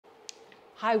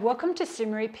Hi, welcome to Sue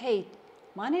Marie P.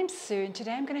 My name's Sue and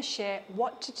today I'm going to share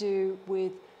what to do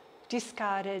with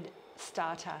discarded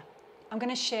starter. I'm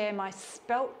going to share my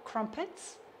spelt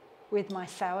crumpets with my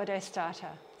sourdough starter.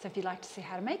 So if you'd like to see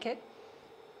how to make it,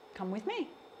 come with me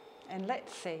and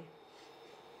let's see.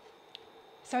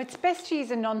 So it's best to use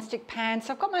a non-stick pan.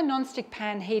 So I've got my non-stick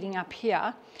pan heating up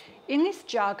here. In this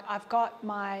jug I've got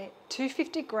my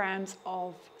 250 grams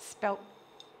of spelt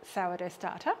sourdough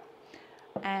starter,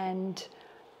 and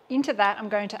into that I'm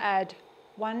going to add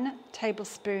 1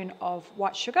 tablespoon of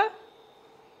white sugar,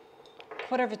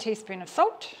 1/4 teaspoon of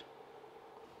salt.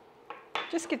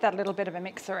 Just give that a little bit of a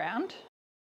mix around.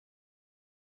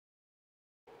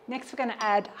 Next we're going to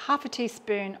add 1/2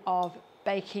 teaspoon of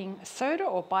baking soda,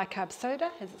 or bicarb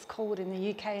soda as it's called in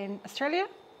the UK and Australia.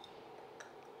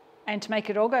 And to make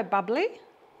it all go bubbly,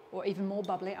 or even more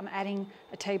bubbly, I'm adding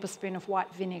a tablespoon of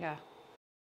white vinegar.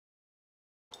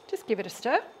 Just give it a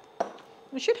stir.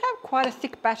 We should have quite a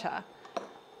thick batter,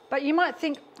 but you might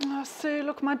think, oh Sue,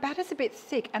 look, my batter's a bit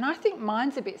thick, and I think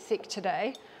mine's a bit thick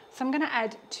today. So I'm going to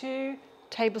add 2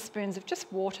 tablespoons of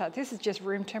just water. This is just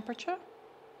room temperature.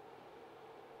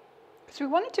 Because we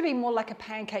want it to be more like a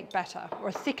pancake batter, or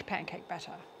a thick pancake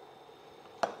batter.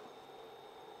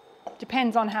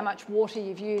 Depends on how much water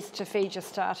you've used to feed your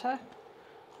starter.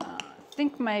 I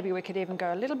think maybe we could even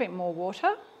go a little bit more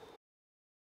water.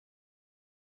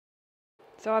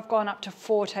 So I've gone up to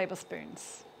 4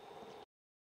 tablespoons.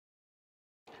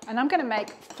 And I'm going to make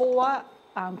 4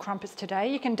 crumpets today.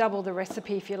 You can double the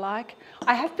recipe if you like.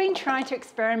 I have been trying to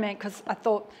experiment because I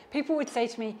thought people would say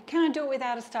to me, can I do it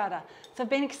without a starter? So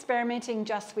I've been experimenting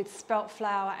just with spelt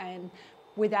flour and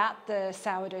without the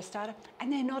sourdough starter,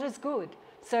 and they're not as good.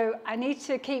 So I need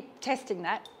to keep testing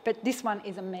that, but this one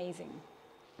is amazing.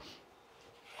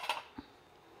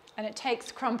 And it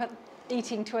takes crumpet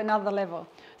eating to another level.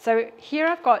 So here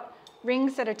I've got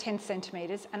rings that are 10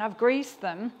 centimetres and I've greased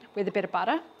them with a bit of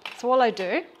butter. So all I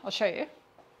do, I'll show you.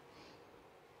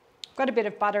 I've got a bit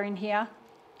of butter in here.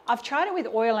 I've tried it with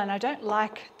oil and I don't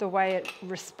like the way it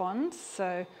responds,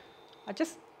 so I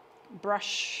just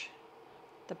brush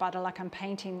the butter like I'm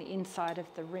painting the inside of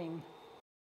the ring.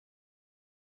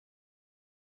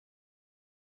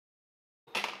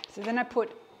 So then I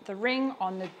put the ring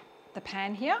on the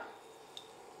pan here,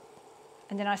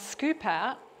 and then I scoop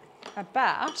out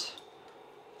about,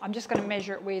 I'm just going to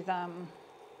measure it with,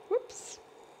 whoops,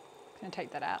 I'm going to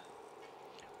take that out,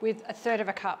 with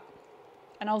 1/3 cup.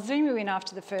 And I'll zoom you in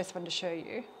after the first one to show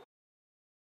you.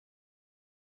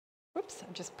 Whoops,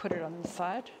 I'll just put it on the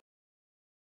side.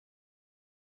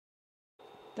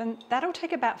 Then that'll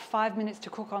take about 5 minutes to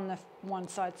cook on the one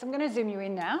side. So I'm going to zoom you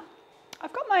in now.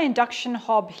 I've got my induction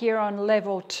hob here on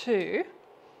level 2.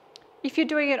 If you're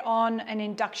doing it on an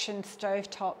induction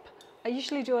stovetop, I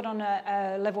usually do it on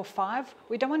a level 5.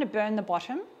 We don't want to burn the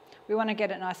bottom. We want to get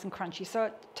it nice and crunchy. So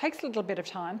it takes a little bit of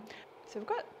time. So we've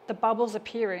got the bubbles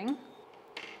appearing,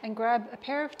 and grab a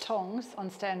pair of tongs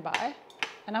on standby.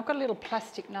 And I've got a little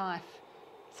plastic knife.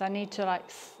 So I need to like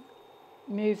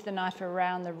move the knife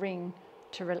around the ring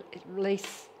to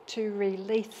release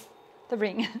the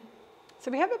ring. So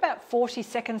we have about 40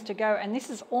 seconds to go, and this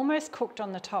is almost cooked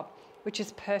on the top, which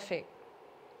is perfect.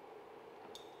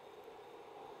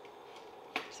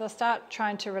 So I'll start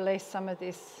trying to release some of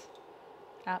this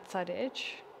outside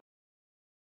edge.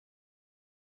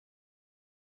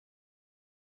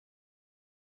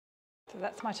 So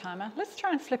that's my timer. Let's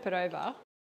try and flip it over.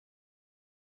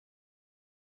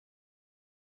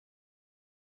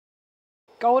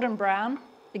 Golden brown,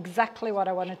 exactly what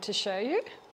I wanted to show you.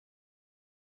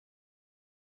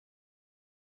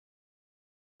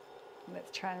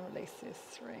 Let's try and release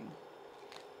this ring.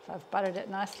 So I've buttered it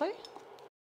nicely.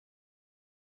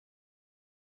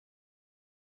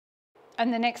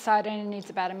 And the next side only needs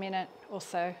about a minute or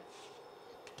so.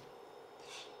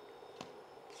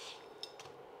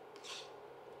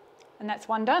 And that's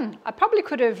one done. I probably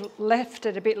could have left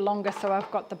it a bit longer so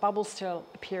I've got the bubbles still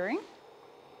appearing.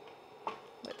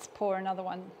 Let's pour another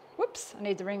one. Whoops, I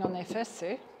need the ring on there first,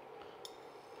 Sue.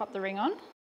 Pop the ring on.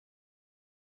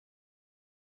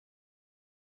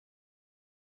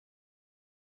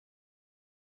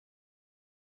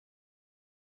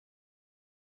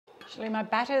 Actually, my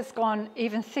batter's gone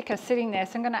even thicker sitting there,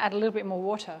 so I'm going to add a little bit more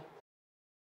water.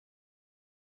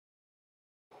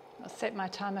 I'll set my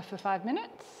timer for 5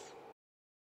 minutes.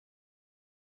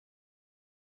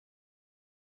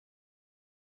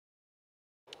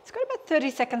 It's got about 30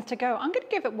 seconds to go. I'm going to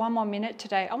give it 1 more minute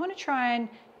today. I want to try and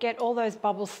get all those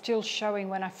bubbles still showing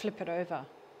when I flip it over.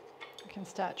 I can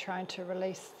start trying to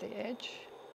release the edge.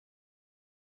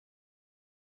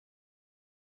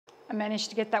 I managed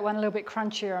to get that one a little bit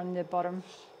crunchier on the bottom.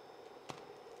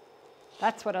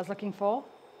 That's what I was looking for.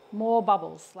 More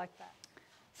bubbles like that.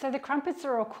 So the crumpets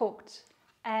are all cooked,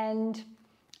 and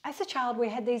as a child we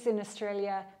had these in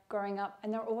Australia growing up,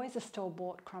 and they're always a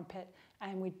store-bought crumpet,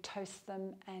 and we'd toast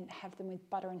them and have them with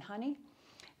butter and honey.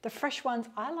 The fresh ones,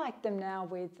 I like them now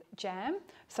with jam.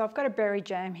 So I've got a berry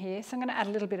jam here, so I'm going to add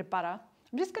a little bit of butter.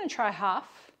 I'm just going to try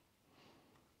half.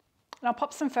 And I'll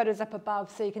pop some photos up above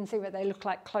so you can see what they look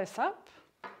like close up.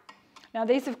 Now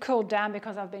these have cooled down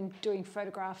because I've been doing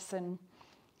photographs and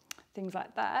things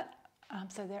like that.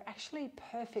 So they're actually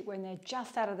perfect when they're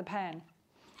just out of the pan,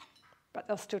 but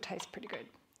they'll still taste pretty good.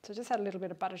 So just add a little bit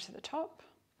of butter to the top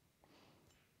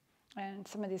and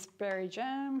some of this berry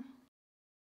jam.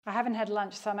 I haven't had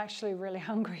lunch, so I'm actually really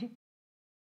hungry.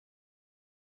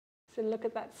 So look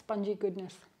at that spongy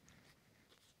goodness.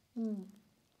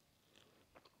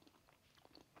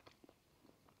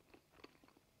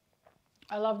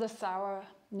 I love the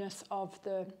sourness of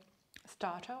the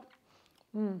starter.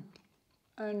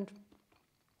 And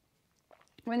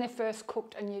when they're first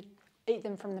cooked and you eat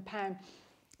them from the pan,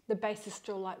 the base is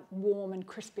still like warm and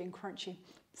crispy and crunchy.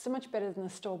 So much better than the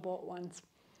store-bought ones.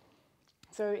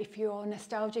 So if you're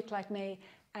nostalgic like me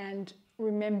and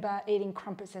remember eating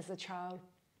crumpets as a child,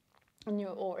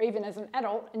 or even as an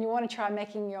adult, and you want to try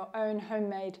making your own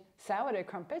homemade sourdough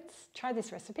crumpets, try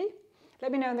this recipe.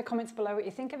 Let me know in the comments below what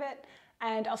you think of it.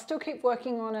 And I'll still keep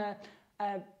working on a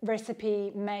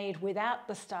recipe made without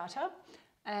the starter,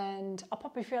 and I'll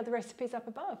pop a few other recipes up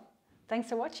above. Thanks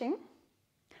for watching,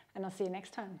 and I'll see you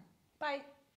next time. Bye.